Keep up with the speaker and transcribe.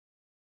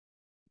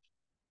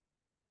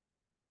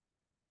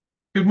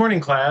Good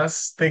morning,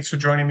 class. Thanks for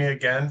joining me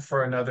again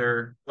for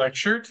another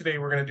lecture. Today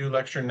we're going to do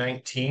lecture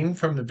 19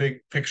 from the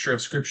Big Picture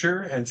of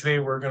Scripture. And today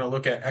we're going to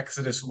look at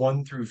Exodus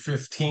 1 through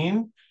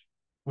 15,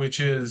 which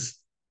is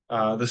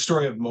the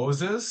story of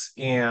Moses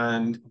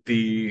and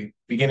the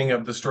beginning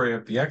of the story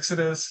of the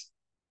Exodus.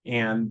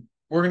 And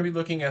we're going to be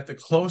looking at the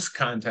close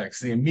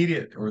context, the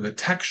immediate or the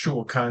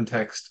textual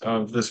context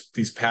of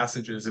these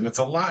passages. And it's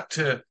a lot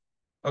to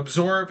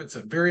absorb. It's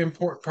a very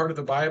important part of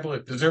the Bible.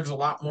 It deserves a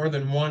lot more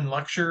than one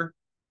lecture.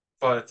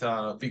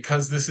 But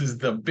because this is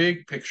the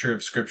big picture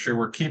of Scripture,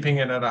 we're keeping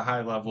it at a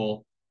high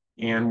level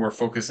and we're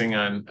focusing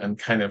on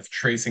kind of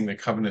tracing the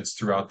covenants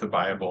throughout the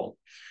Bible.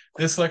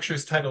 This lecture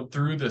is titled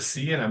Through the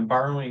Sea, and I'm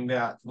borrowing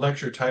that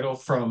lecture title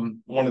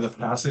from one of the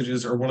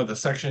passages or one of the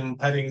section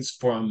headings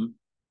from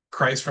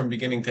Christ from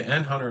Beginning to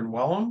End, Hunter and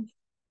Wellum.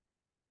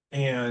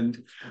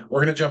 And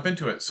we're going to jump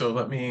into it. So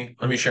let me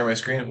share my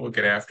screen and we'll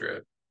get after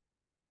it.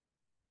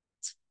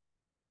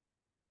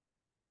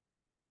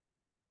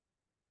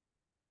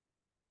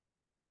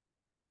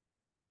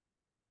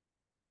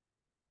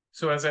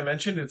 So as I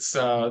mentioned, it's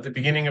the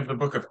beginning of the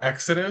book of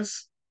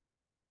Exodus.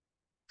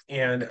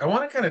 And I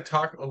want to kind of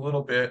talk a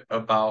little bit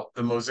about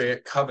the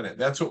Mosaic covenant.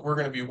 That's what we're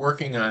going to be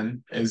working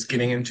on is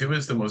getting into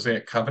is the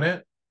Mosaic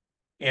covenant.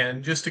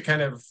 And just to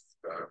kind of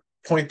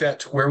point that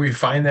to where we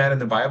find that in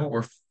the Bible,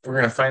 we're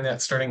going to find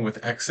that starting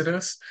with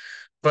Exodus.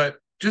 But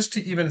just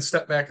to even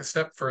step back a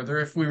step further,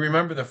 if we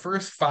remember the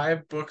first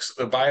 5 books of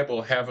the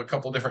Bible have a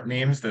couple different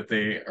names that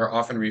they are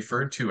often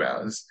referred to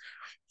as.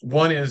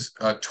 One is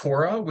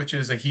Torah, which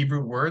is a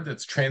Hebrew word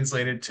that's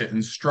translated to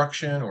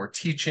instruction or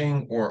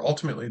teaching, or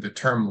ultimately the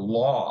term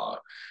law.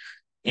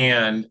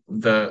 And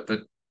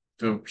the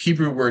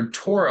Hebrew word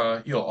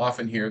Torah, you'll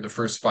often hear the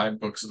first 5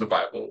 books of the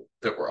Bible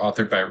that were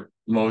authored by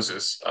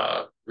Moses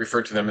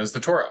refer to them as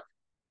the Torah.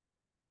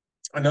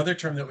 Another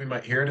term that we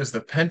might hear it is the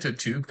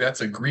Pentateuch.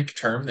 That's a Greek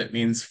term that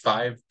means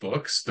 5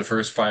 books, the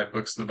first 5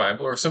 books of the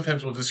Bible, or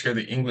sometimes we'll just hear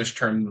the English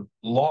term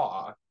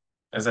law.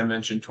 As I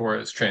mentioned, Torah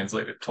is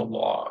translated to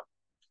law.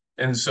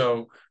 And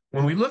so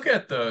when we look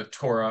at the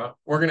Torah,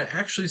 we're going to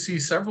actually see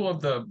several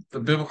of the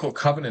biblical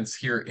covenants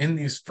here in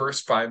these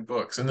first 5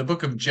 books. In the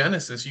book of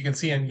Genesis, you can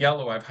see in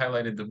yellow, I've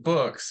highlighted the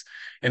books,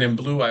 and in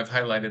blue, I've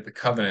highlighted the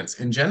covenants.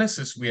 In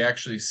Genesis, we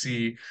actually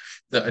see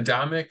the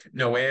Adamic,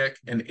 Noahic,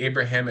 and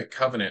Abrahamic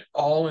covenant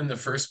all in the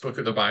first book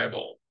of the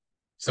Bible.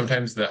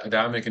 Sometimes the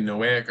Adamic and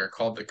Noahic are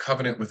called the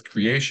covenant with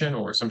creation,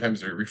 or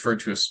sometimes they're referred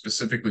to as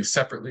specifically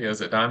separately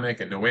as Adamic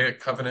and Noahic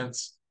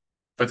covenants.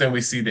 But then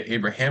we see the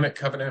Abrahamic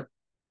covenant.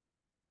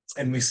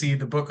 And we see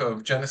the book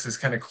of Genesis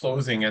kind of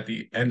closing at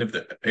the end of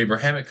the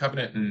Abrahamic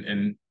covenant,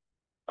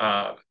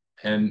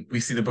 and we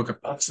see the book of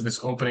Exodus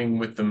opening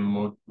with the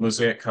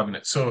Mosaic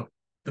covenant. So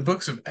the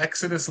books of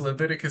Exodus,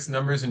 Leviticus,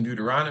 Numbers, and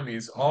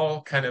Deuteronomies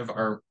all kind of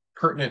are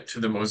pertinent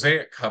to the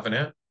Mosaic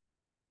covenant.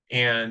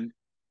 And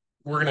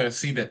we're going to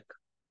see that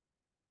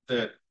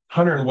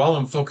Hunter and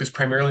Wellum focus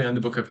primarily on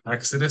the book of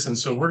Exodus. And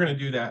so we're going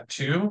to do that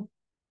too.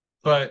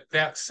 But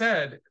that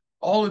said,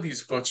 all of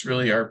these books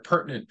really are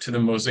pertinent to the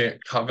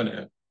Mosaic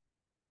covenant.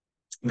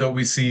 Though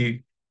we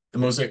see the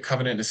Mosaic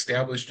covenant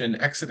established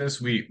in Exodus,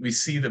 we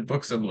see the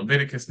books of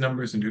Leviticus,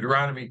 Numbers, and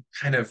Deuteronomy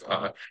kind of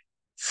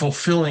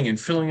fulfilling and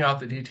filling out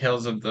the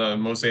details of the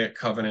Mosaic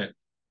covenant.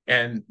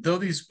 And though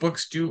these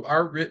books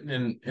are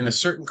written in a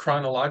certain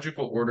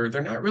chronological order,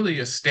 they're not really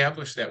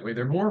established that way.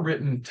 They're more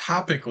written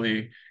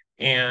topically.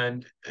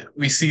 And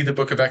we see the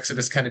book of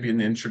Exodus kind of be in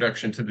the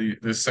introduction to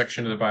this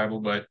section of the Bible,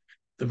 but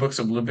the books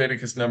of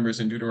Leviticus, Numbers,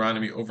 and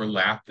Deuteronomy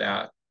overlap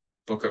that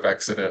book of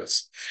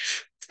Exodus.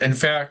 In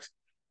fact,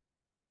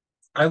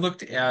 I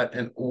looked at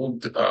an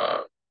old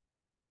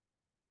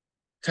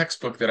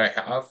textbook that I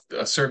have,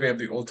 a survey of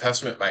the Old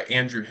Testament by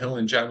Andrew Hill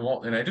and John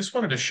Walton, and I just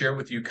wanted to share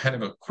with you kind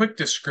of a quick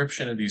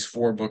description of these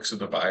 4 books of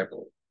the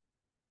Bible.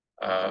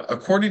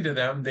 According to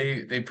them,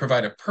 they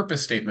provide a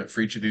purpose statement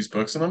for each of these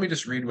books, and let me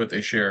just read what they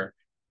share.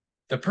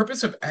 The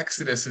purpose of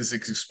Exodus is to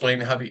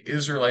explain how the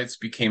Israelites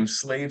became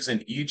slaves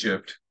in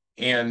Egypt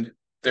and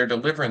their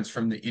deliverance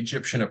from the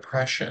Egyptian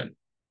oppression.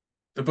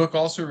 The book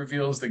also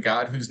reveals the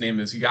God whose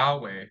name is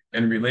Yahweh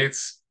and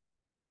relates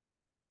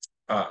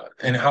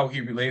and how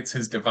he relates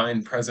his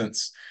divine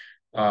presence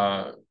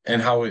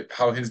and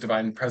how his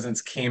divine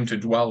presence came to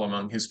dwell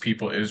among his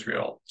people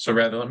Israel. So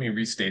rather, let me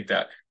restate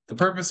that. The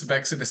purpose of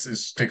Exodus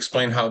is to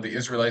explain how the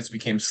Israelites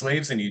became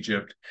slaves in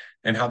Egypt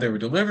and how they were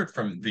delivered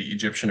from the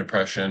Egyptian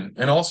oppression,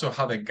 and also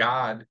how the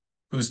God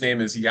whose name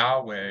is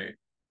Yahweh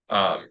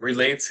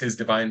relates his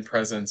divine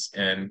presence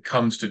and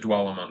comes to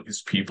dwell among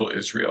his people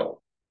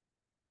Israel.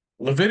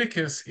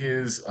 Leviticus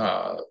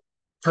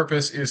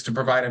purpose is to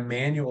provide a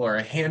manual or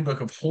a handbook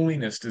of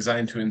holiness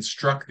designed to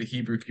instruct the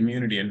Hebrew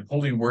community in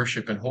holy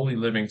worship and holy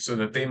living so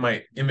that they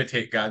might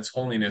imitate God's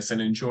holiness and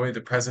enjoy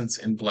the presence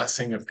and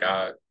blessing of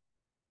God.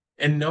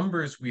 In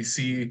Numbers, we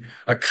see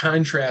a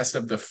contrast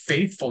of the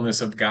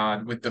faithfulness of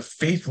God with the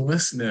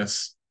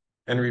faithlessness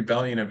and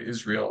rebellion of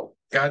Israel.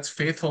 God's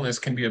faithfulness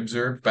can be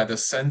observed by the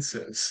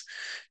census.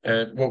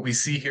 What we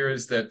see here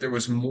is that there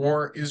was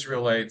more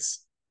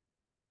Israelites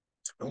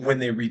when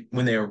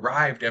they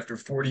arrived after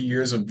 40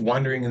 years of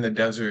wandering in the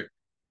desert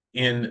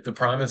in the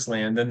promised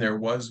land than there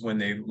was when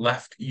they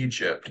left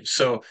Egypt.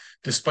 So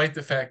despite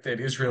the fact that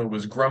Israel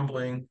was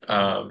grumbling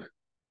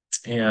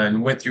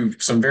and went through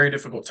some very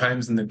difficult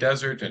times in the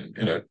desert and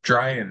in a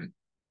dry and,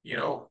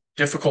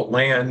 difficult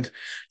land,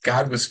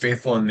 God was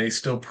faithful and they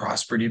still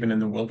prospered even in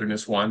the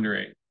wilderness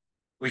wandering.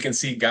 We can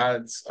see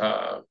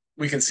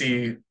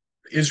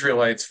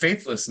Israelites'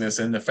 faithlessness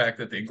in the fact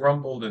that they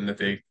grumbled and that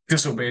they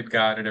disobeyed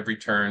God at every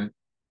turn.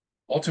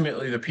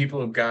 Ultimately, the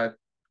people of God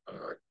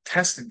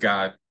tested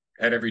God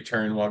at every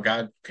turn while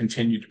God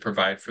continued to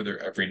provide for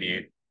their every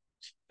need.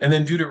 And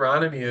then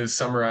Deuteronomy is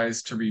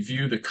summarized to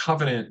review the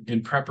covenant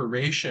in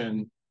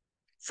preparation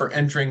for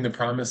entering the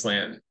promised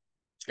land.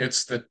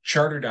 It's the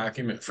charter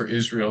document for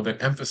Israel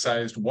that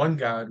emphasized one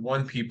God,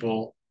 one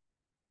people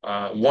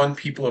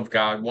of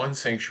God, one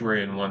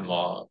sanctuary, and one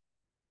law.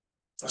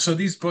 So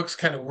these books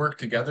kind of work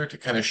together to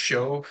kind of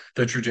show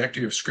the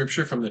trajectory of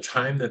Scripture from the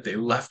time that they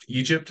left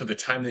Egypt to the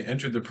time they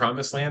entered the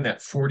Promised Land,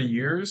 that 40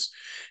 years.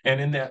 And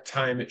in that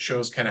time, it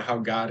shows kind of how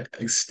God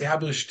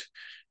established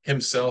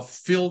himself,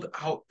 filled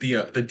out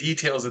the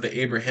details of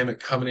the Abrahamic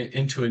covenant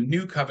into a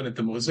new covenant,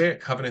 the Mosaic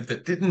covenant,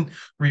 that didn't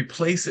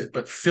replace it,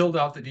 but filled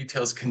out the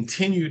details,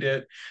 continued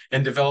it,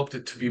 and developed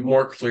it to be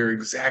more clear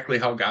exactly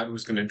how God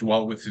was going to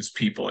dwell with his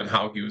people and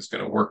how he was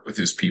going to work with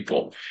his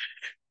people.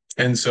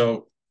 And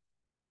so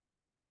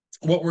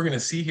what we're going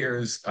to see here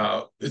is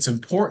it's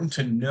important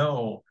to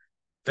know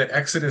that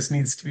Exodus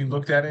needs to be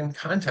looked at in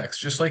context,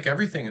 just like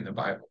everything in the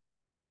Bible.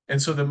 And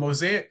so the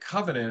Mosaic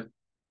covenant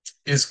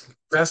is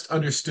best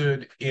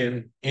understood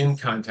in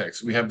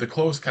context. We have the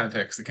closed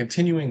context, the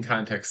continuing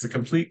context, the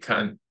complete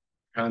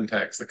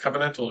context, the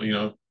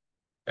covenantal,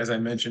 as I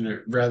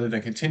mentioned, rather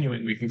than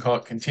continuing, we can call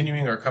it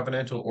continuing or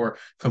covenantal or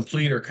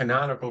complete or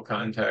canonical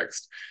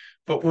context.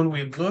 But when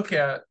we look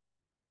at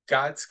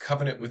God's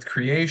covenant with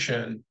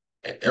creation,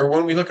 or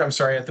when we look,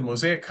 at the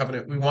Mosaic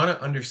covenant, we want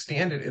to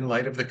understand it in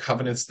light of the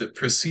covenants that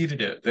preceded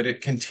it, that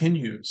it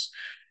continues.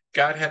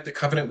 God had the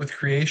covenant with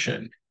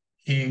creation.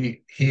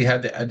 He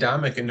had the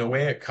Adamic and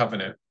Noahic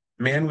covenant.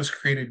 Man was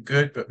created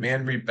good, but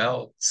man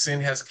rebelled. Sin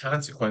has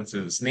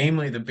consequences.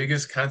 Namely, the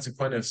biggest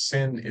consequence of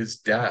sin is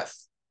death.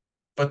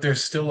 But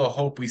there's still a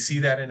hope. We see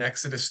that in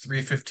Exodus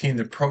 3:15,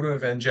 the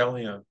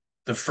proto-evangelium,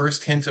 the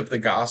first hint of the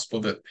gospel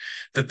that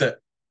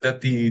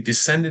the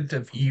descendant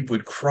of Eve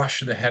would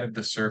crush the head of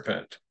the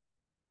serpent.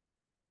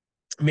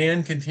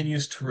 Man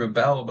continues to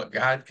rebel, but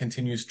God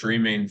continues to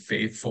remain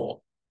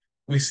faithful.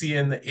 We see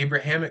in the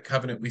Abrahamic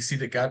covenant, we see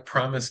that God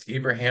promised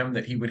Abraham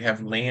that he would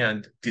have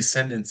land,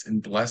 descendants,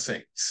 and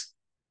blessings.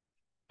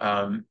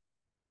 And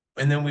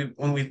then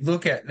when we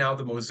look at now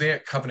the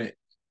Mosaic covenant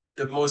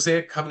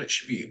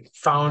should be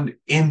found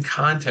in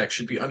context,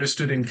 should be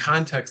understood in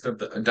context of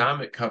the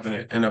Adamic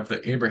covenant and of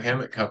the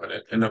Abrahamic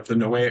covenant and of the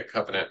Noahic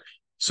covenant,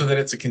 so that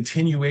it's a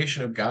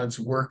continuation of God's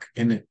work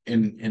in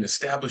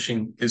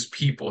establishing his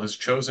people, his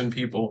chosen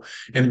people,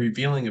 and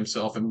revealing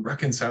himself and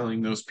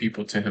reconciling those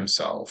people to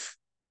himself.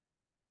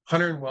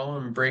 Hunter and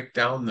Wellum break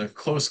down the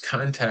close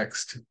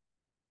context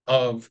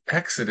of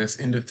Exodus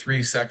into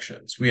three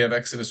sections. We have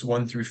Exodus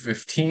 1 through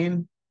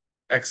 15,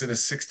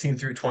 Exodus 16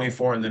 through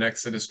 24, and then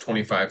Exodus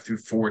 25 through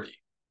 40.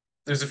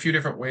 There's a few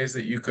different ways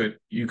that you could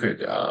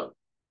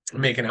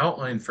make an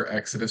outline for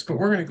Exodus, but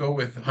we're going to go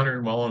with Hunter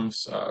and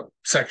Wellum's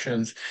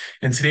sections.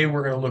 And today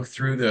we're going to look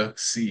through the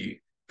sea,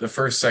 the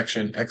first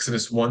section,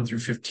 Exodus 1 through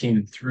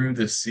 15, through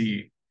the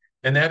sea.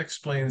 And that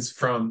explains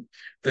from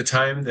the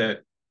time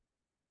that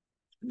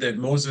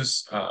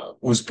Moses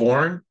was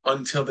born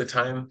until the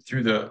time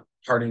through the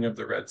parting of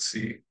the Red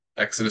Sea,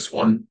 Exodus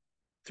 1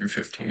 through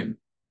 15.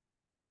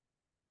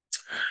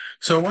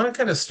 So I want to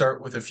kind of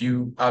start with a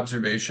few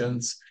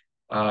observations.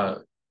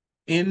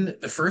 In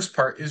the first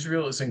part,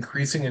 Israel is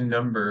increasing in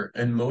number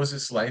and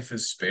Moses' life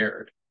is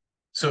spared.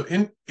 So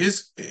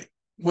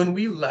when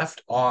we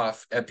left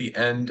off at the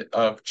end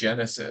of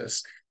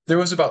Genesis, there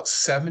was about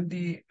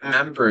 70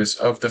 members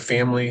of the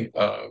family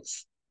of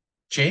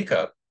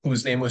Jacob,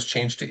 whose name was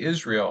changed to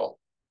Israel,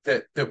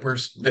 that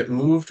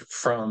moved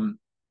from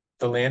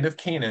the land of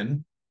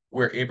Canaan,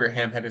 where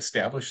Abraham had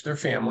established their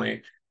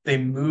family. They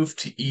moved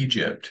to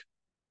Egypt.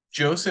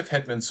 Joseph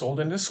had been sold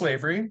into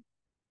slavery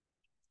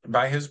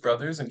by his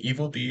brothers, an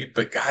evil deed,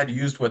 but God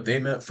used what they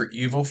meant for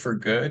evil for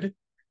good.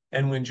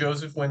 And when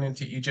Joseph went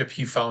into Egypt,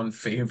 he found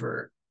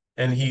favor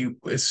and he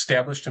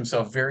established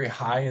himself very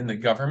high in the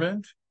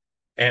government.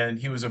 And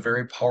he was a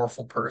very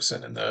powerful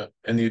person in the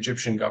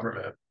Egyptian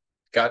government.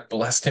 God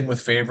blessed him with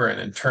favor and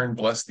in turn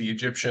blessed the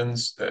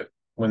Egyptians that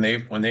when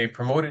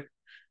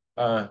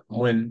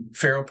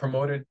Pharaoh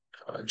promoted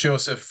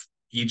Joseph,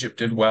 Egypt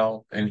did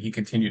well, and he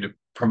continued to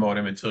promote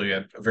him until he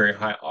had a very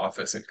high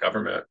office in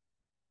government.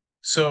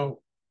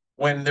 So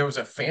when there was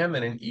a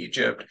famine in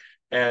Egypt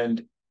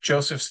and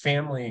Israel's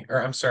family,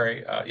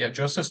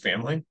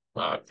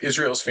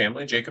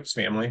 Jacob's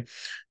family,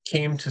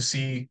 came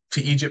to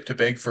Egypt to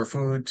beg for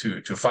food,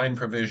 to find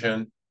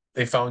provision.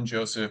 They found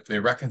Joseph, they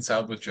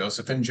reconciled with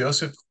Joseph, and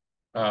Joseph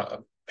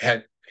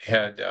had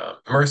had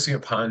mercy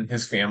upon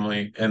his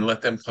family and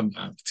let them come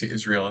back to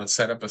Israel and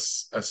set up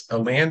a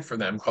land for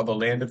them called the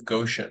land of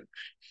Goshen.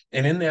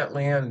 And in that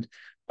land,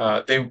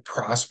 they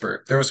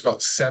prospered. There was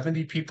about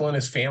 70 people in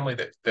his family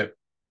that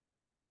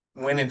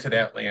went into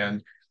that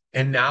land.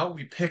 And now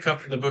we pick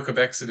up in the book of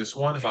Exodus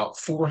 1 about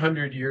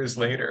 400 years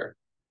later.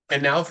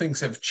 And now things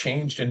have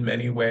changed in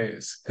many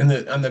ways. And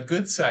on the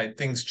good side,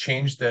 things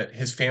changed that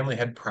his family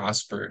had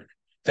prospered.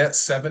 That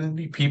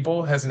 70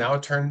 people has now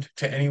turned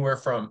to anywhere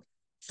from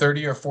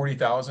 30 or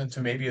 40,000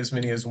 to maybe as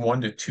many as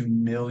 1 to 2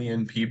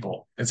 million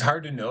people. It's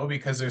hard to know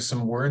because there's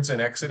some words in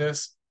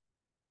Exodus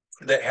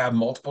that have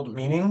multiple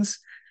meanings.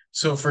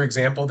 So, for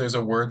example, there's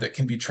a word that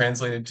can be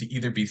translated to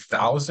either be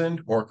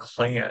thousand or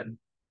clan.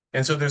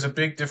 And so there's a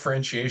big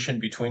differentiation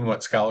between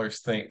what scholars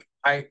think.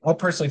 I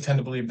personally tend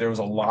to believe there was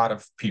a lot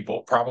of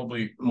people,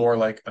 probably more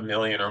like a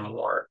million or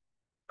more,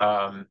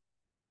 um,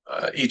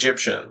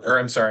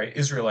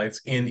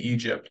 Israelites in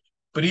Egypt.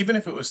 But even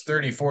if it was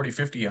 30, 40,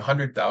 50,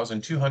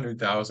 100,000,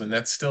 200,000,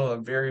 that's still a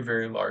very,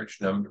 very large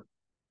number.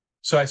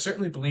 So I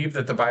certainly believe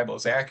that the Bible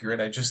is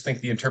accurate. I just think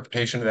the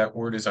interpretation of that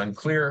word is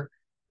unclear.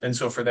 And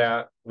so for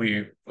that,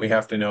 we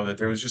have to know that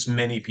there was just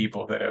many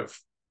people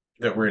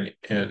that were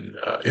in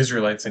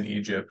Israelites in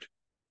Egypt.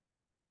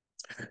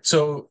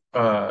 So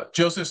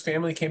Joseph's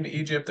family came to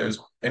Egypt. There's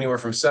anywhere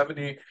from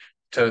 70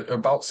 to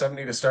about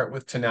 70 to start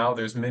with to now.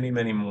 There's many,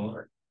 many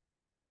more.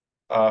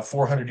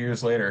 400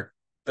 years later,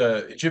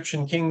 the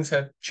Egyptian kings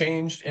had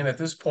changed. And at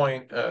this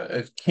point,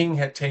 a king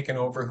had taken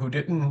over who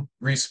didn't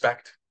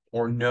respect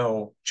or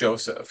know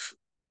Joseph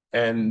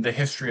and the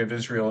history of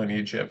Israel in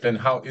Egypt and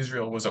how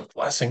Israel was a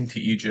blessing to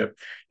Egypt.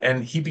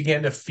 And he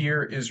began to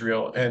fear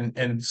Israel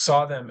and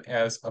saw them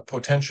as a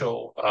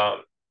potential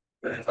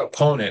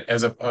opponent,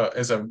 as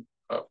a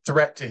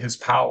threat to his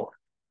power.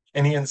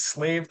 And he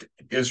enslaved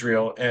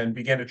Israel and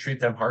began to treat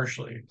them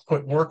harshly,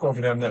 put work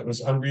over them that was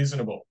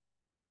unreasonable,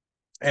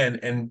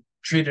 and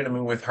treated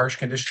them with harsh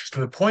conditions to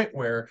the point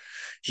where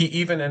he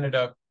even ended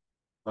up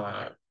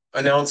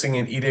announcing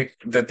an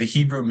edict that the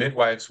Hebrew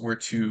midwives were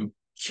to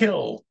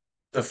kill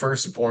the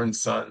firstborn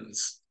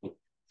sons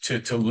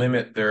to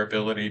limit their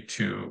ability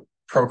to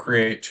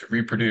procreate, to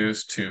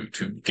reproduce, to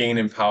gain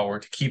in power,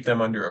 to keep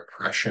them under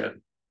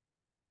oppression.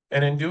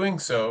 And in doing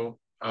so,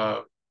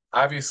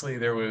 obviously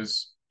there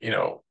was,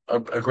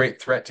 a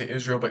great threat to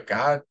Israel, but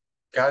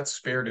God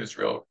spared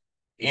Israel.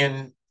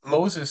 In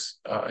Moses,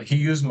 he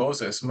used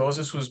Moses.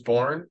 Moses was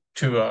born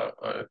to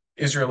a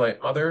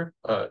Israelite mother,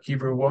 a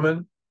Hebrew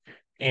woman,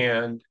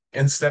 and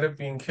instead of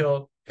being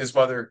killed, his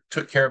mother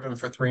took care of him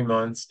for 3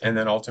 months and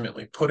then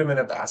ultimately put him in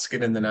a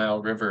basket in the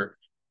Nile River.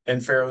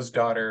 And Pharaoh's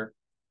daughter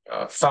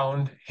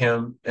found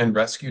him and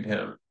rescued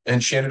him.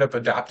 And she ended up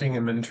adopting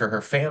him into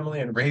her family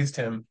and raised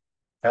him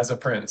as a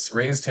prince,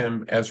 raised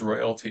him as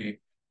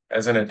royalty,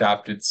 as an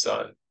adopted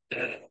son.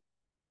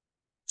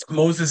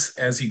 Moses,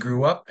 as he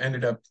grew up,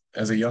 ended up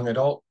as a young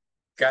adult,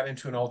 got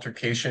into an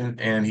altercation,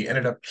 and he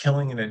ended up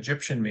killing an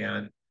Egyptian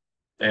man,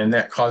 and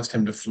that caused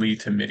him to flee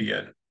to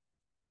Midian.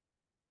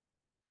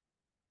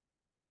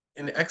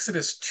 In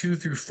Exodus 2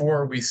 through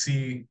 4, we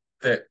see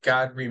that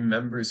God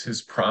remembers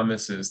his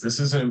promises. This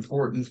is an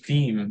important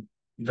theme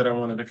that I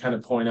wanted to kind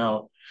of point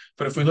out.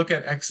 But if we look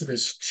at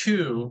Exodus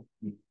 2,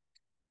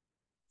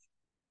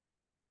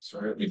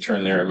 sorry, let me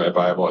turn there in my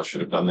Bible. I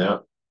should have done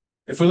that.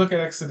 If we look at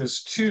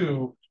Exodus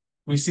 2,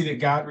 we see that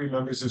God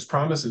remembers his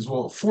promises.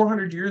 Well,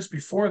 400 years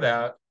before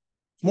that,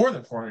 more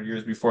than 400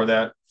 years before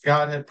that,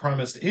 God had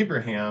promised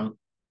Abraham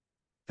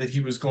that he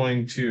was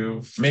going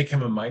to make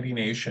him a mighty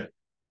nation.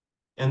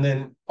 And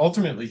then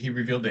ultimately he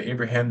revealed to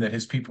Abraham that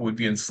his people would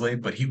be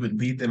enslaved, but he would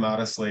lead them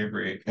out of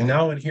slavery. And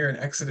now in here in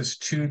Exodus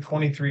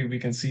 2:23, we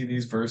can see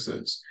these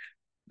verses.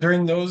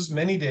 During those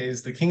many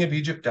days, the king of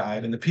Egypt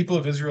died, and the people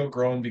of Israel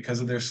groaned because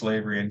of their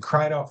slavery and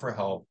cried out for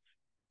help.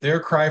 Their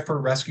cry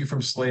for rescue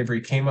from slavery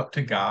came up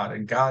to God,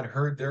 and God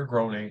heard their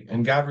groaning,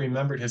 and God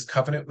remembered his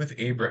covenant with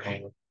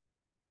Abraham.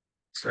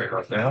 Sorry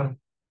about that.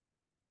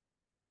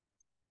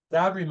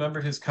 God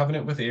remembered his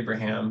covenant with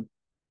Abraham,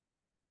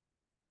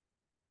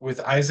 with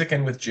Isaac,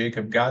 and with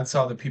Jacob. God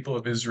saw the people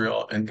of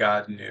Israel, and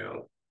God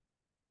knew.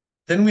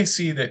 Then we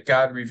see that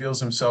God reveals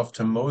himself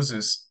to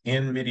Moses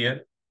in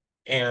Midian,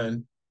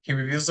 and he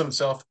reveals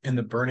himself in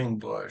the burning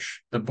bush,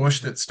 the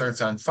bush that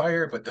starts on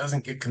fire but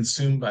doesn't get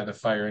consumed by the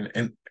fire.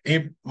 And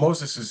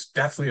Moses is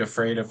deathly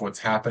afraid of what's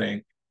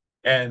happening.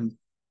 And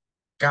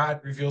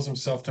God reveals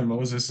himself to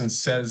Moses and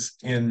says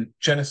in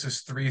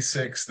Genesis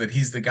 3:6 that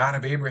he's the God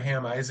of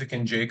Abraham, Isaac,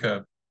 and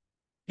Jacob.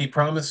 He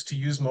promised to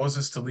use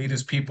Moses to lead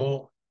his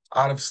people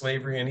out of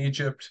slavery in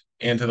Egypt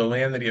and to the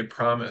land that he had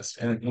promised.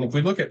 And if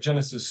we look at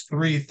Genesis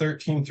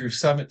 3:13 through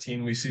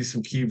 17, we see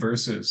some key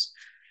verses.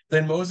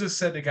 Then Moses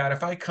said to God,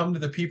 if I come to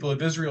the people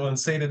of Israel and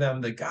say to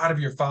them, the God of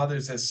your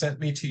fathers has sent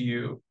me to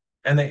you,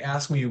 and they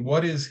ask me,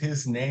 what is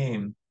his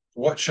name?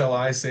 What shall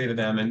I say to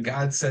them? And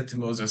God said to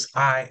Moses,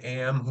 I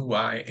am who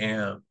I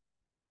am.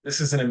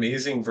 This is an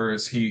amazing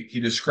verse. He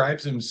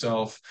describes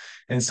himself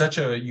in such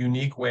a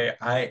unique way.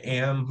 I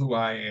am who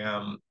I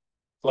am.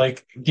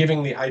 like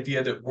giving the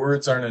idea that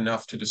words aren't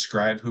enough to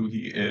describe who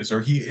he is,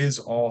 or he is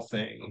all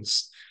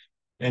things.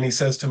 And he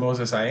says to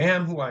Moses, I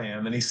am who I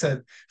am. And he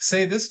said,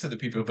 say this to the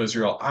people of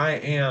Israel, I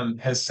am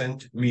has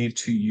sent me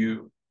to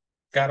you.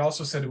 God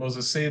also said to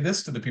Moses, say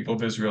this to the people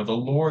of Israel, the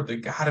Lord, the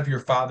God of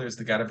your fathers,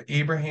 the God of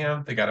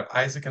Abraham, the God of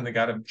Isaac, and the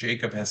God of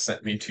Jacob has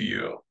sent me to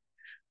you.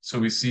 So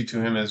we see to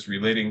him as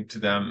relating to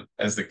them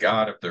as the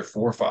God of their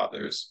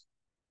forefathers.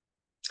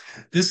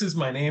 This is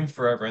my name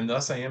forever, and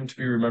thus I am to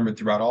be remembered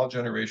throughout all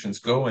generations.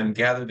 Go and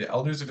gather the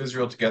elders of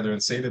Israel together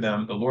and say to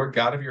them, the Lord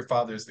God of your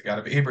fathers, the God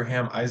of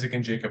Abraham, Isaac,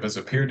 and Jacob has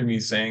appeared to me,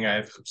 saying, I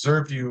have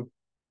observed you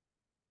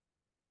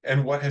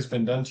and what has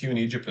been done to you in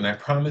Egypt, and I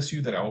promise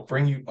you that I will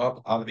bring you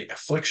up out of the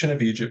affliction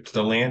of Egypt to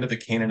the land of the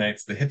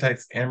Canaanites, the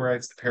Hittites, the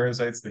Amorites, the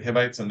Perizzites, the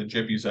Hivites, and the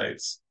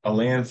Jebusites, a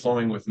land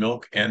flowing with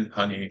milk and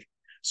honey.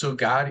 So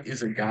God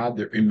is a God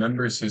that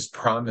remembers his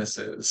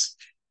promises.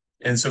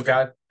 And so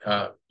God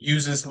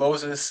uses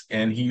Moses,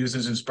 and he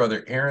uses his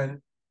brother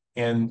Aaron,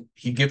 and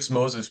he gives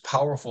Moses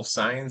powerful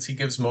signs. He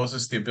gives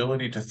Moses the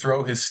ability to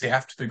throw his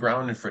staff to the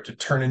ground and for it to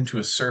turn into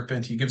a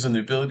serpent. He gives him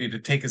the ability to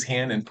take his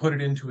hand and put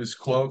it into his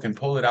cloak and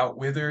pull it out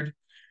withered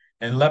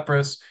and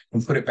leprous,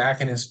 and put it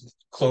back in his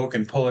cloak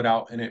and pull it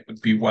out, and it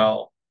would be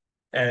well.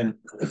 And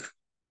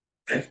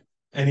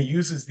he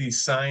uses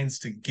these signs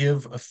to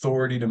give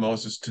authority to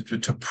Moses,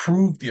 to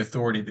prove the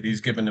authority that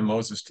he's given to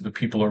Moses to the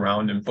people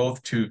around him,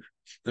 both to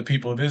the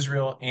people of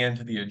Israel and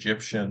to the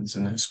Egyptians,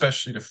 and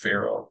especially to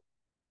Pharaoh.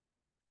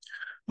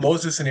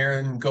 Moses and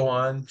Aaron go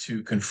on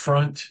to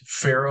confront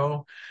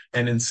Pharaoh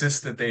and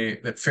insist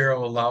that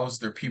Pharaoh allows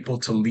their people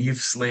to leave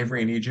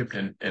slavery in Egypt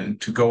and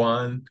to go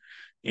on.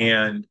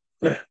 And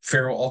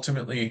Pharaoh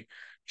ultimately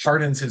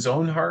hardens his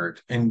own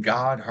heart, and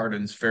God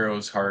hardens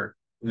Pharaoh's heart.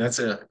 And that's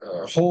a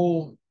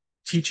whole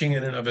teaching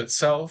in and of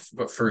itself,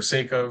 but for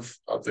sake of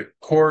the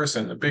course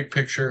and the big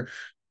picture,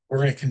 we're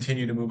going to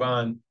continue to move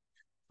on.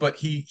 But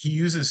he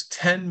uses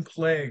 10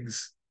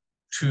 plagues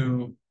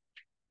to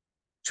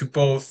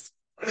both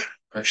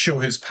show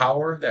his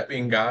power, that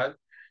being God,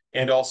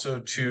 and also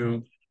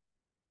to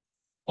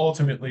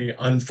ultimately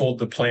unfold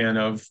the plan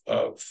of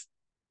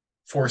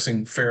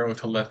forcing Pharaoh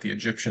to let the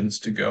Egyptians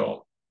to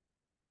go.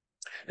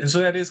 And so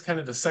that is kind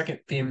of the second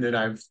theme that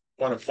I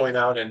want to point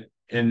out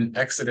in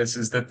Exodus,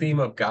 is the theme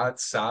of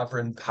God's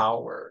sovereign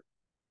power.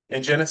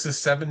 In Genesis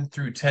 7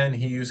 through 10,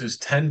 he uses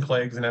 10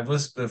 plagues, and I've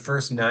listed the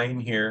first 9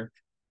 here.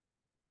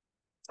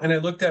 And I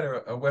looked at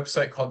a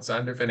website called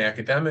Zondervan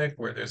Academic,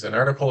 where there's an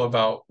article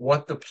about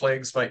what the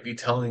plagues might be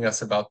telling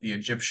us about the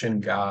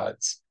Egyptian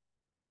gods.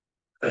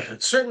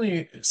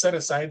 Certainly set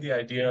aside the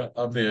idea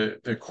of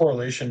the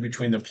correlation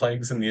between the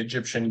plagues and the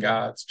Egyptian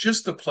gods.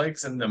 Just the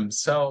plagues in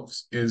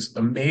themselves is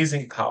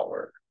amazing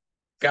power.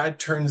 God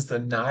turns the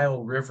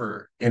Nile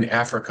River in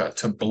Africa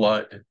to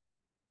blood.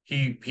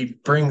 He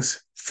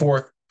brings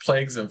forth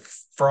plagues of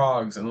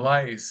frogs and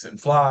lice and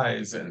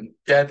flies and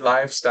dead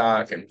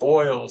livestock and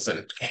boils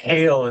and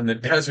hail in the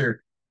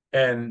desert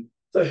and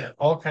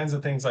all kinds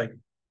of things, like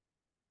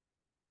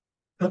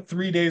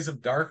 3 days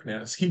of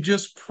darkness. He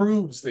just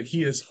proves that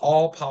he is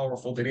all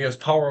powerful, that he has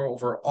power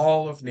over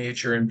all of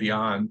nature and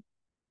beyond.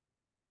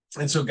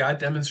 And so God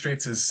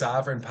demonstrates his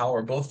sovereign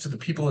power both to the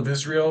people of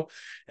Israel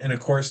and,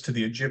 of course, to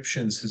the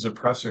Egyptians, his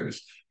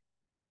oppressors.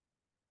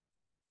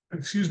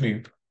 Excuse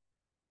me.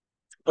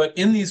 But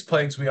in these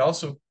plagues, we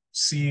also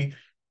see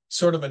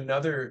sort of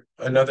another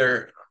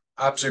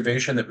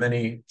observation that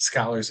many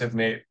scholars have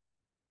made,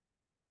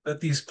 that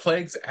these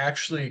plagues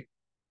actually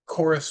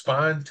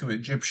correspond to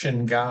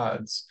Egyptian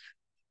gods.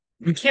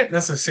 We can't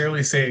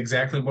necessarily say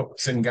exactly what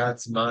was in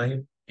God's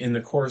mind in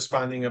the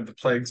corresponding of the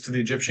plagues to the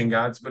Egyptian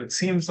gods, but it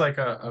seems like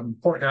an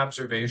important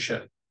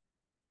observation.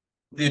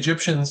 The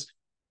Egyptians,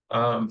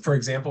 for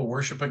example,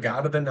 worship a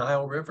god of the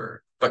Nile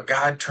River, but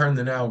God turned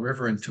the Nile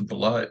River into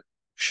blood,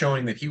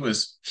 showing that he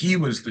was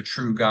the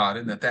true God,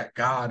 and that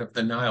God of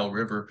the Nile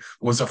River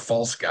was a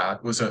false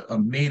God, was a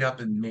made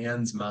up in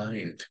man's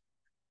mind,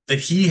 that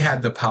he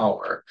had the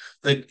power,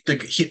 that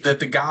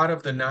the God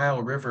of the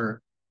Nile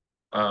River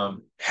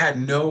had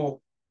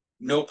no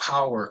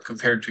power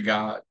compared to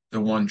God, the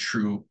one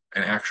true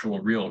and actual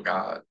real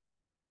God.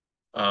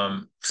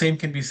 Same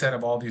can be said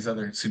of all these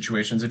other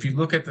situations. If you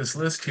look at this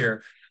list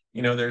here,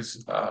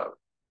 there's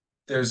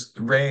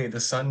Re, the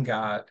sun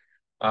god.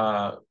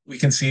 We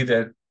can see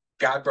that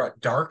God brought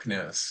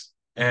darkness,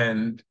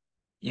 and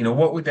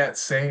what would that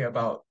say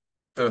about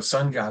the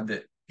sun god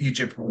that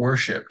Egypt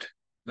worshipped?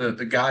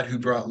 The God who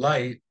brought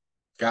light,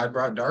 God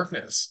brought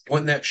darkness.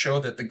 Wouldn't that show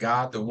that the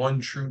God, the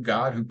one true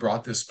God who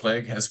brought this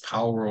plague, has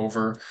power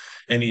over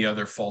any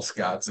other false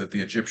gods that the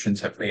Egyptians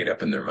have made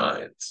up in their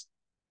minds?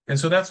 And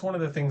so that's one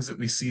of the things that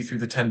we see through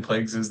the 10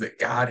 plagues, is that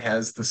God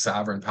has the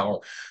sovereign power.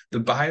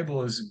 The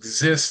Bible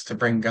exists to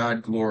bring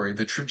God glory.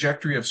 The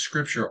trajectory of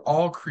Scripture,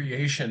 all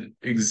creation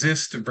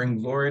exists to bring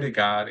glory to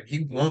God.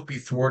 He won't be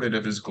thwarted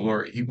of his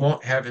glory. He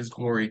won't have his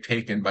glory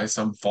taken by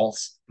some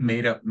false,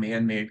 made-up,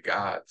 man-made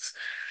gods.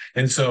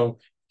 And so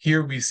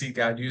here we see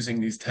God using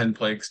these 10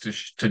 plagues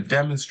to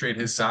demonstrate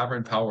his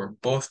sovereign power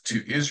both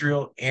to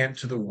Israel and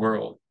to the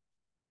world.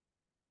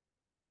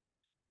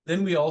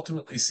 Then we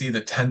ultimately see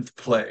the 10th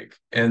plague.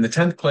 And the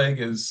 10th plague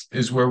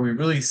is where we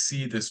really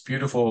see this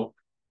beautiful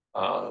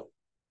uh,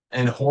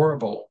 and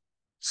horrible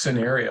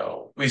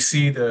scenario. We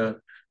see the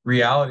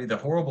reality, the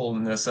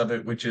horribleness of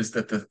it, which is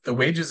that the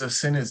wages of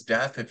sin is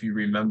death, if you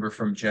remember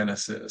from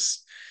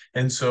Genesis.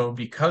 And so,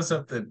 because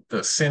of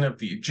the sin of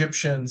the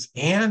Egyptians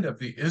and of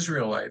the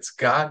Israelites,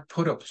 God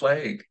put a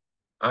plague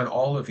on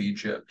all of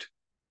Egypt.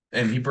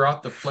 And he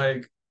brought the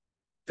plague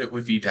that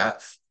would be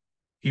death.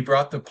 He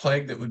brought the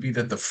plague that would be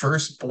that the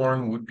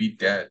firstborn would be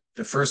dead,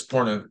 the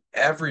firstborn of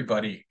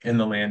everybody in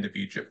the land of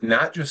Egypt,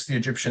 not just the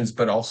Egyptians,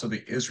 but also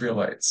the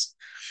Israelites.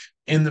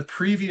 In the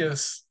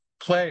previous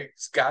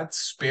plagues, God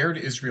spared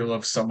Israel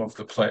of some of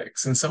the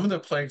plagues, and some of the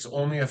plagues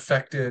only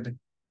affected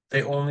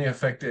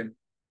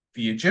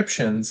the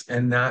Egyptians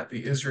and not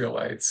the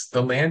Israelites.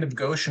 The land of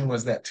Goshen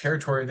was that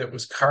territory that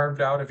was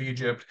carved out of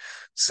Egypt,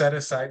 set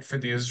aside for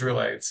the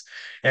Israelites.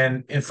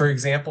 And for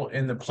example,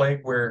 in the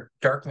plague where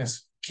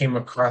darkness came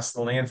across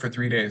the land for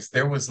 3 days,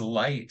 there was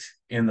light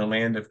in the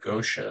land of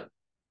Goshen.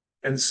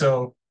 And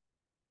so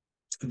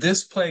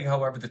this plague,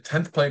 however, the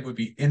 10th plague would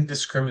be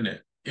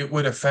indiscriminate. It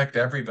would affect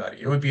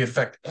everybody. It would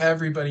affect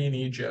everybody in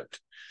Egypt.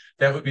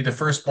 That would be the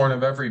firstborn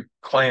of every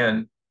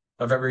clan,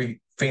 of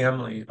every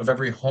family, of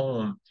every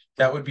home.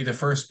 That would be the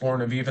firstborn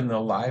of even the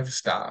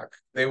livestock.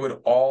 They would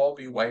all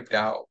be wiped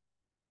out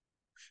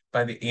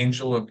by the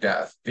angel of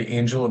death. The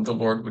angel of the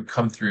Lord would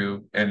come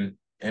through and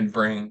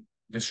bring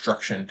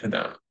destruction to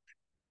them.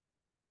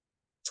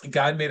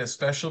 God made a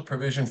special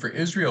provision for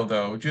Israel,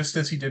 though, just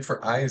as he did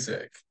for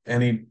Isaac.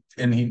 And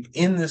he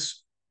in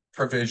this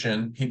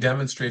provision, he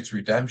demonstrates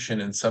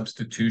redemption and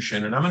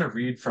substitution. And I'm going to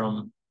read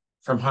from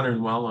Hunter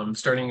and Wellham,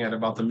 starting at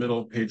about the middle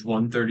of page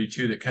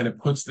 132, that kind of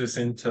puts this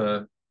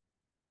into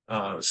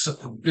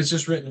so it's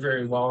just written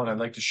very well, and I'd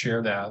like to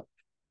share that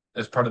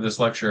as part of this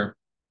lecture.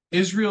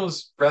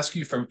 Israel's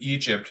rescue from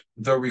Egypt,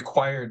 though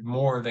required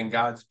more than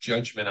God's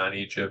judgment on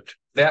Egypt.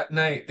 That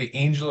night, the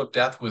angel of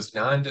death was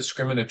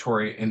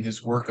non-discriminatory in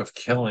his work of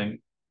killing.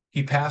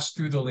 He passed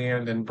through the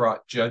land and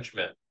brought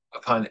judgment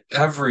upon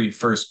every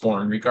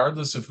firstborn,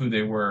 regardless of who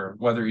they were,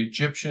 whether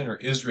Egyptian or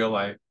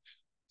Israelite.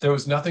 There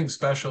was nothing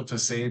special to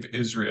save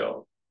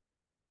Israel.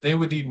 They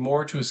would need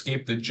more to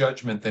escape the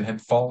judgment than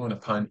had fallen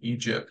upon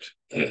Egypt.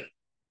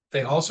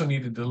 They also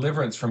needed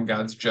deliverance from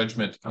God's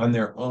judgment on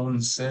their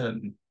own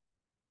sin.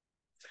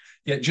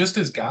 Yet just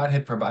as God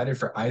had provided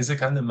for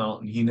Isaac on the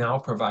mountain, he now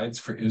provides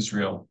for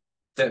Israel.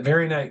 That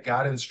very night,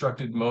 God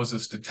instructed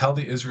Moses to tell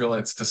the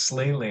Israelites to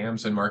slay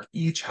lambs and mark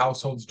each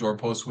household's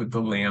doorpost with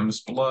the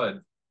lamb's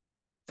blood.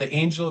 The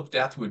angel of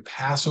death would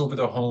pass over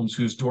the homes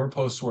whose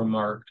doorposts were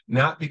marked,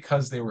 not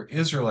because they were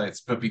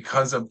Israelites, but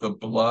because of the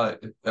blood.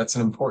 That's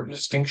an important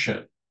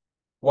distinction.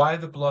 Why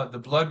the blood? The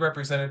blood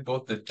represented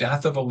both the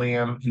death of a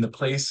lamb in the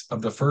place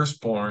of the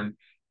firstborn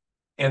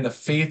and the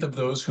faith of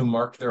those who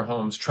marked their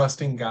homes,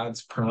 trusting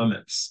God's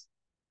promise.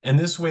 In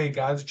this way,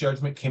 God's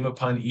judgment came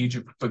upon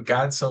Egypt, but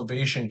God's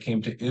salvation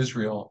came to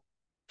Israel.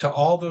 To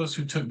all those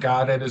who took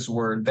God at his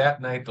word,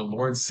 that night the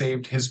Lord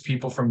saved his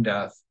people from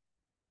death,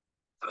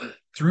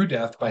 through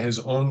death by his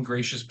own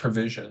gracious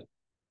provision.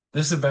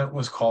 This event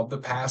was called the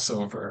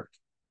Passover.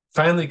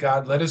 Finally,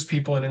 God led his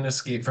people in an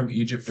escape from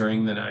Egypt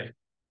during the night.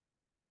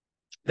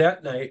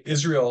 That night,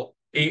 Israel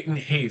ate in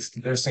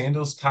haste, their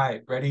sandals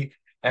tied, ready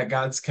at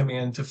God's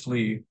command to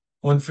flee.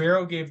 When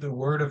Pharaoh gave the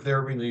word of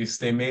their release,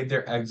 they made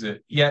their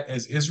exit. Yet,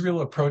 as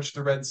Israel approached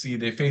the Red Sea,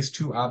 they faced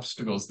two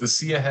obstacles, the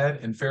sea ahead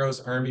and Pharaoh's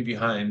army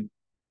behind,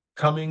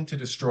 coming to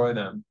destroy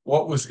them.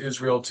 What was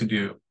Israel to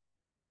do?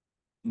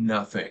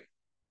 Nothing.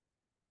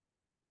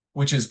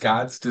 Which is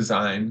God's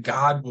design.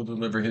 God will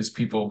deliver his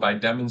people by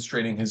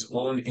demonstrating his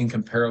own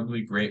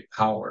incomparably great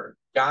power.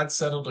 God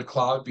settled a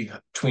cloud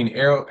between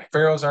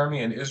Pharaoh's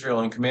army and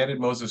Israel and commanded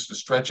Moses to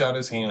stretch out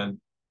his hand.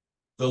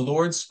 The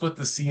Lord split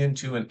the sea in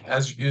two, and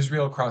as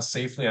Israel crossed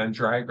safely on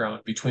dry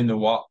ground between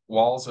the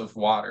walls of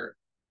water,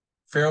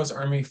 Pharaoh's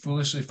army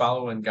foolishly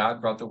followed, and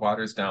God brought the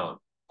waters down.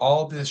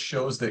 All this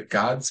shows that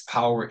God's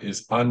power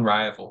is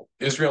unrivaled.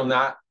 Israel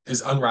not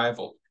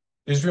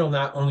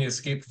only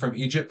escaped from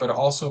Egypt, but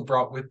also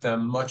brought with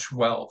them much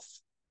wealth.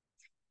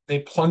 They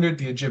plundered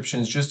the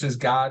Egyptians just as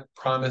God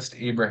promised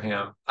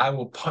Abraham, I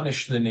will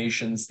punish the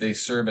nations they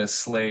serve as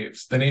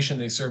slaves, the nation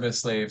they serve as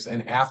slaves,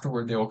 and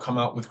afterward they will come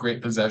out with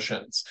great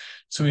possessions.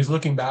 So he's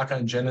looking back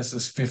on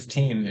Genesis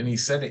 15, and he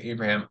said to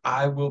Abraham,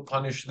 I will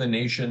punish the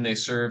nation they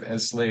serve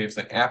as slaves,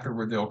 and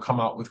afterward they will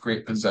come out with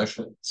great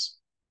possessions.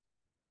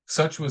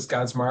 Such was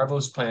God's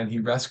marvelous plan. He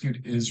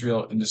rescued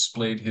Israel and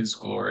displayed his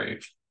glory.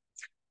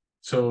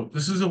 So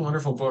this is a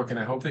wonderful book, and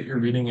I hope that you're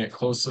reading it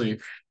closely.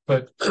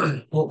 But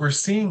what we're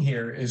seeing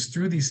here is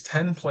through these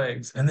 10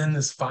 plagues and then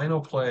this final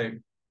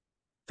plague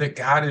that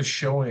God is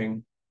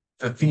showing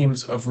the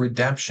themes of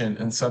redemption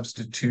and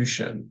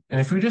substitution. And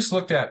if we just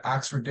looked at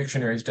Oxford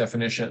Dictionary's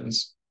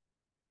definitions,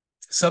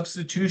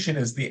 substitution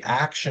is the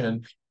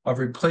action of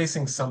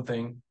replacing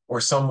something or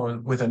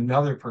someone with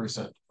another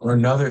person or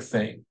another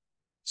thing.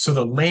 So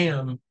the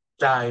lamb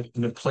died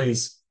in the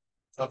place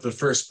of the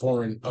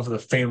firstborn of the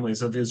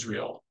families of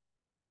Israel.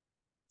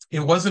 It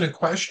wasn't a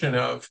question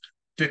of,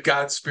 did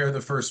God spare the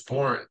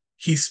firstborn?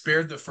 He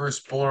spared the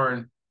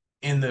firstborn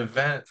in the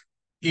event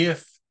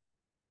if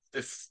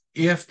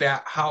if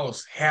that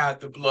house had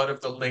the blood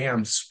of the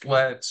lamb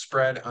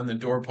spread on the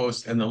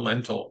doorpost and the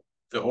lintel,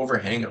 the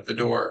overhang of the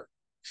door.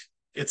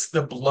 It's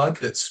the blood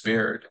that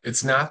spared.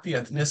 It's not the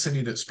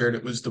ethnicity that spared.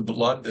 It was the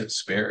blood that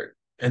spared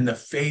and the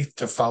faith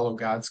to follow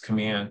God's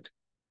command.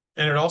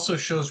 And it also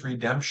shows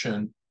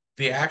redemption,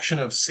 the action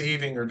of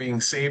saving or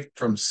being saved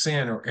from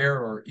sin or error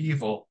or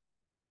evil,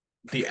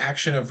 the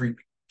action of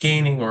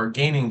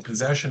gaining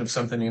possession of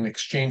something in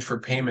exchange for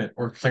payment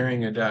or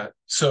clearing a debt.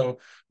 So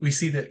we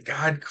see that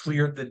God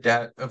cleared the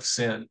debt of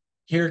sin.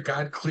 Here,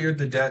 God cleared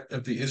the debt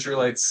of the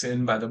Israelites'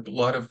 sin by the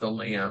blood of the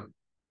Lamb.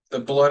 The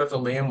blood of the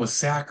Lamb was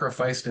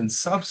sacrificed in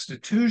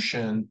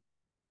substitution,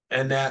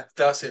 and that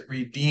thus it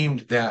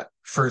redeemed that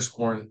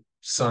firstborn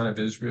son of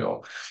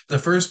Israel. The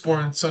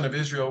firstborn son of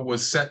Israel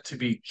was set to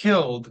be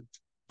killed,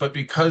 but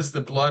because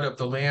the blood of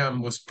the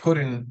lamb was put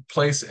in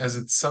place as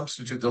its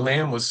substitute, the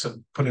lamb was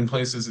put in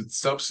place as its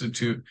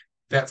substitute,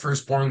 that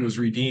firstborn was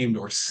redeemed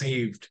or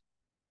saved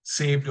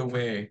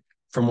away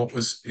from what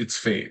was its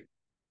fate.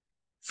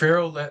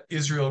 Pharaoh let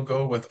Israel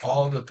go with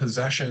all the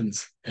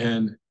possessions,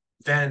 and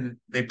then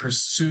they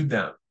pursued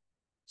them.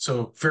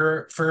 So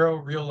Pharaoh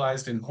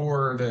realized in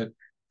horror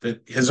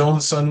that his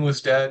own son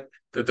was dead,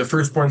 that the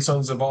firstborn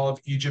sons of all of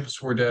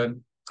Egypt were dead.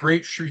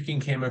 Great shrieking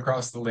came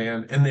across the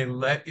land, and they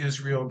let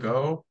Israel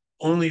go,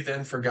 only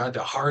then for God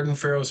to harden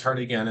Pharaoh's heart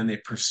again, and they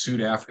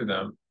pursued after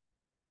them.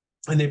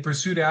 And they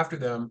pursued after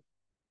them,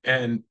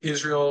 and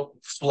Israel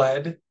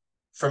fled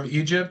from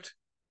Egypt.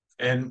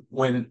 And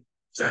when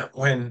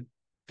the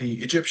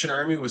Egyptian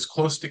army was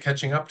close to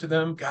catching up to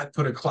them, God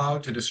put a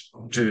cloud to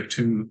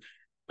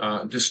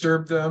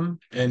disturb them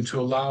and to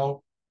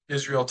allow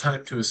Israel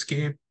time to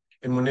escape.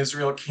 And when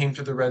Israel came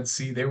to the Red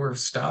Sea, they were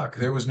stuck.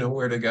 There was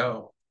nowhere to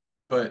go.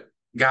 But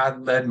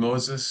God led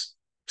Moses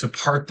to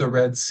part the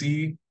Red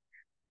Sea,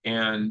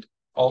 and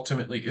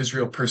ultimately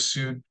Egypt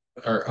pursued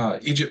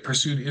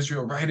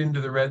Israel right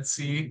into the Red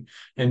Sea.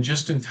 And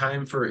just in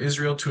time for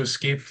Israel to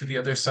escape to the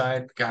other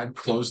side, God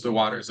closed the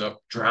waters up,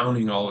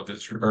 drowning all of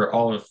Israel or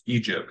all of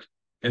Egypt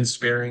and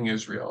sparing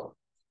Israel.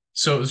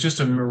 So it was just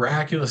a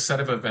miraculous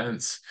set of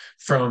events,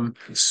 from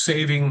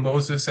saving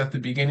Moses at the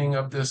beginning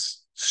of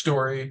this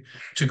story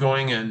to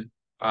going and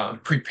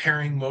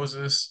preparing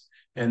Moses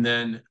and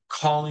then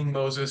calling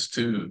Moses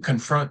to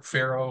confront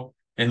Pharaoh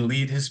and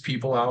lead his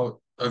people out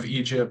of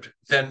Egypt.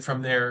 Then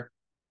from there,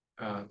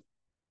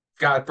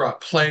 God brought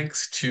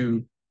plagues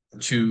to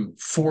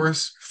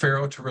force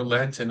Pharaoh to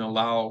relent and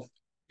allow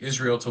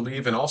Israel to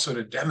leave, and also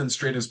to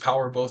demonstrate his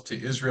power both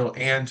to Israel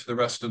and to the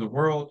rest of the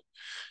world.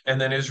 And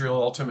then Israel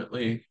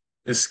ultimately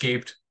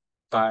escaped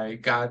by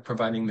God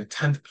providing the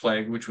 10th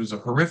plague, which was a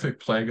horrific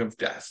plague of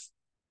death,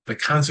 the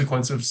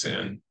consequence of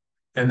sin.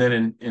 And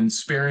then in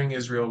sparing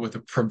Israel with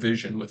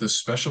a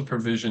special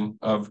provision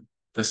of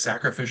the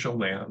sacrificial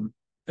lamb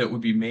that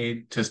would be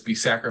made to be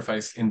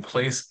sacrificed in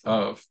place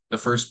of the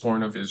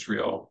firstborn of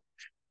Israel.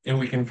 And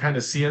we can kind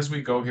of see as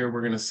we go here, we're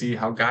going to see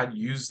how God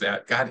used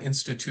that. God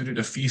instituted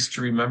a feast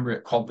to remember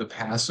it called the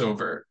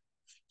Passover,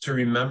 to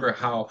remember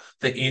how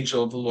the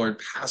angel of the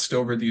Lord passed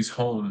over these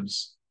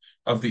homes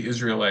of the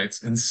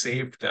Israelites and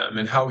saved them,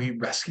 and how he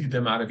rescued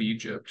them out of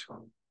Egypt,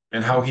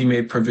 and how he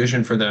made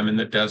provision for them in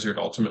the desert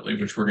ultimately,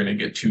 which we're going to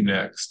get to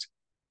next.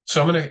 So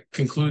I'm going to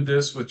conclude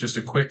this with just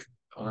a quick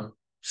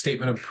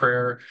statement of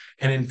prayer.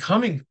 And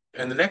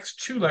in the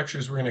next 2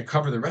 lectures, we're going to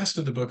cover the rest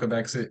of the book of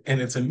Exodus in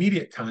its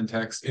immediate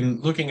context, in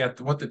looking at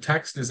what the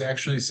text is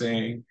actually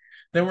saying.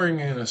 Then we're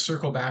going to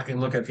circle back and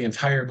look at the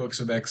entire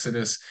books of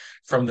Exodus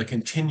from the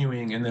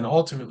continuing and then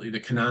ultimately the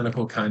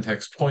canonical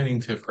context pointing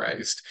to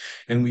Christ.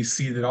 And we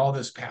see that all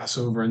this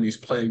Passover and these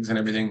plagues and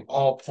everything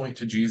all point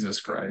to Jesus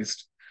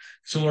Christ.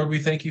 So Lord, we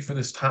thank you for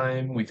this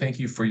time. We thank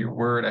you for your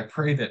word. I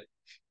pray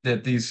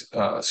that these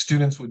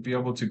students would be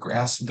able to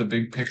grasp the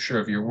big picture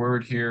of your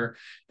word here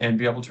and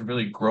be able to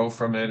really grow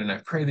from it. And I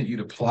pray that you'd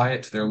apply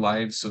it to their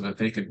lives so that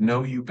they could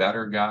know you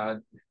better,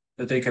 God,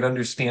 that they could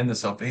understand the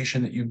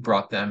salvation that you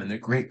brought them and the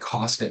great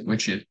cost at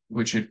which it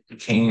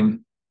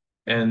came,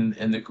 and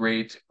the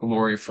great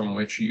glory from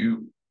which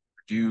you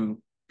do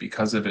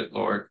because of it,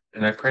 Lord.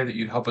 And I pray that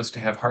you'd help us to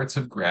have hearts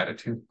of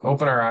gratitude,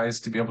 open our eyes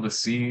to be able to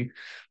see,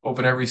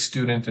 open every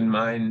student and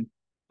mind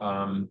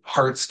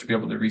hearts to be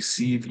able to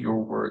receive your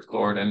word,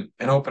 Lord, and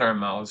open our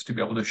mouths to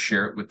be able to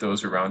share it with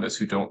those around us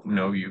who don't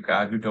know you,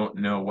 God, who don't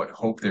know what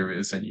hope there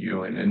is in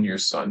you and in your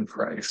Son,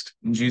 Christ.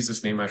 In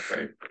Jesus' name I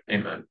pray.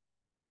 Amen.